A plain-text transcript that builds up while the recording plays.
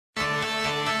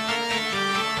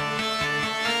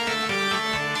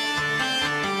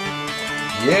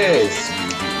Yes,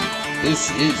 Yugi.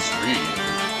 This is real.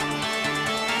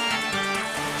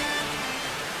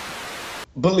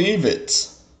 Believe it.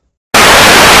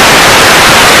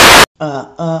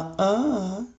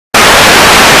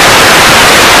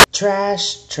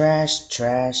 Trash, trash,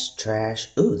 trash, trash.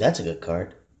 Ooh, that's a good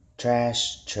card.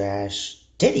 Trash, trash,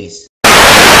 titties.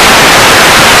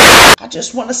 I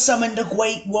just want to summon the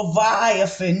great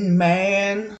Leviathan,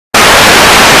 man.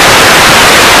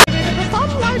 In the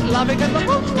sunlight, loving in the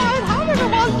moonlight, having a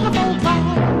wonderful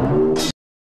time.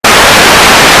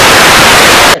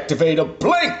 Activate a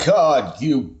blank card,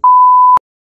 you.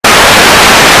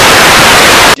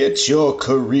 Get your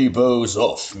Karibos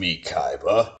off me,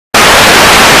 Kaiba.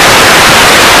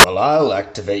 Well, I'll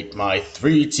activate my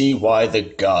 3TY the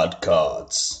God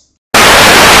cards.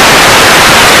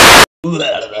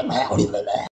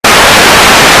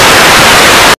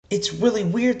 It's really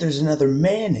weird there's another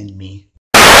man in me.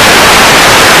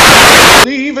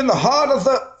 Believe in the heart of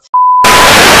the...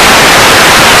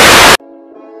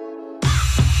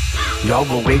 Y'all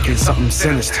awaken something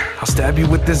sinister. I'll stab you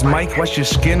with this mic, watch your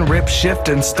skin rip, shift,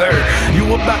 and stir.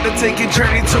 You about to take a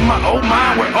journey to my old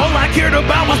mind, where all I cared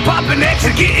about was popping X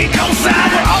and getting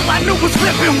co-side, where all I knew was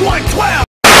flipping 112.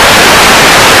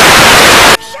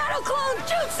 Shadow Clone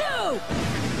Jutsu!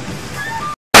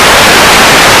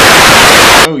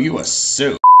 Oh, you are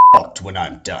so f***ed when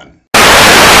I'm done.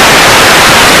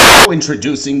 Now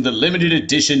introducing the limited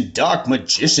edition Dark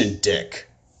Magician deck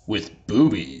with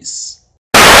boobies.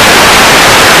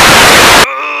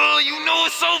 You know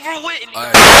it's over with.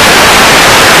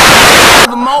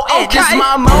 Okay. This is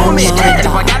my moment. If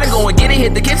I gotta go and get it,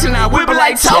 hit the kitchen, I whip it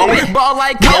like Toby, ball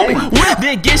like Kobe.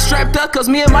 Then get strapped up, cause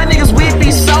me and my niggas, we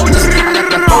be soldiers. I got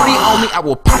the 40 on me, I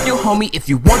will pop your homie. If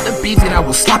you want the beef, then I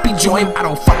will sloppy join. I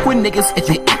don't fuck with niggas, if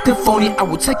they acting phony, I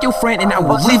will take your friend and I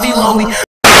will leave you lonely.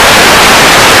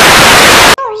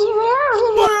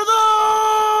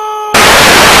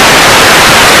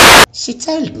 She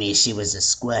told me she was a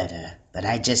squirter, but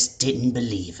I just didn't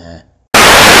believe her.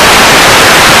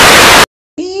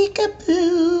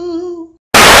 Peekaboo.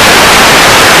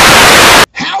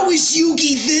 How is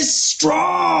Yugi this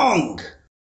strong?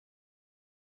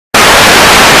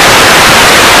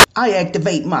 I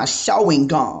activate my showing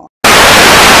gun.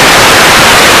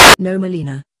 No,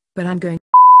 Melina, but I'm going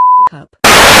up.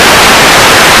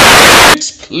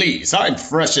 Bitch, please, I'm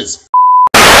fresh as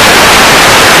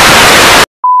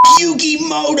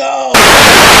Yugi-Moto!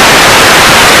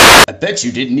 I bet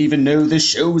you didn't even know this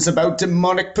show was about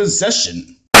demonic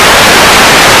possession.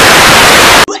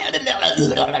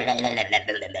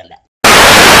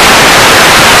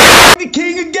 The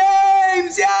king of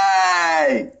games!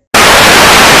 Yay!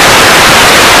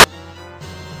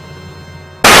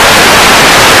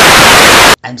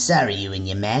 I'm sorry you and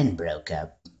your man broke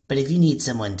up, but if you need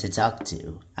someone to talk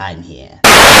to, I'm here.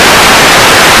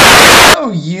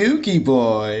 Oh, Yugi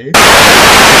boy.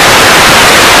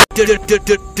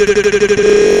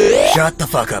 Shut the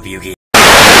fuck up, Yugi.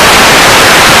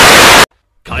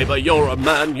 Kaiba, you're a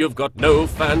man, you've got no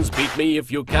fans. Beat me if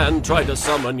you can. Try to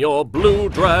summon your blue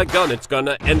dragon, it's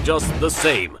gonna end just the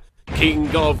same.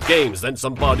 King of games, then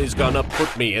somebody's gonna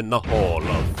put me in the Hall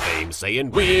of Fame,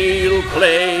 saying we'll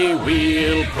play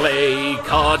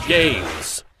card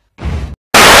games.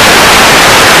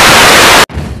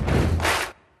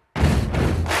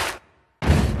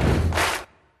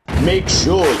 Make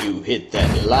sure you hit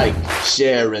that like,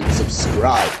 share, and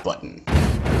subscribe button.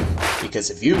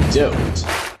 Because if you don't,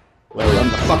 well,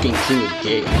 I'm the fucking king of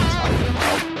games.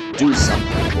 I'll do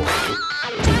something for you.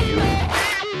 Do you?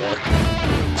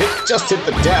 Just hit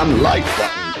the damn like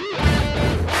button.